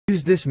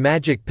Use this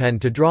magic pen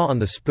to draw on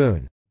the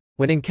spoon.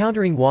 When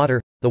encountering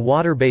water, the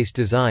water-based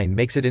design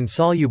makes it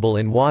insoluble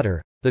in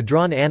water. The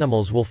drawn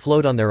animals will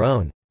float on their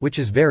own, which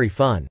is very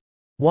fun.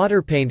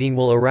 Water painting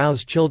will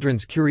arouse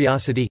children's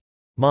curiosity.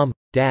 Mom,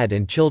 dad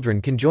and children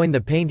can join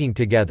the painting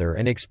together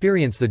and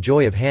experience the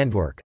joy of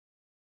handwork.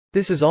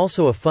 This is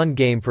also a fun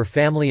game for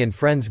family and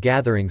friends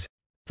gatherings.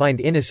 Find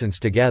innocence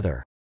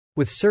together.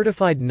 With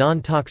certified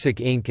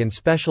non-toxic ink and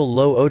special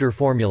low-odor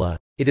formula,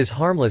 it is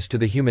harmless to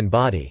the human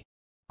body.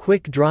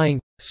 Quick drying,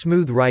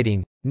 smooth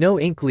writing, no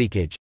ink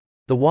leakage.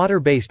 The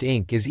water-based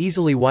ink is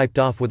easily wiped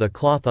off with a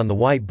cloth on the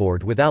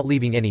whiteboard without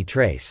leaving any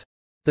trace.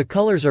 The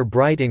colors are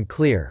bright and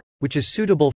clear, which is suitable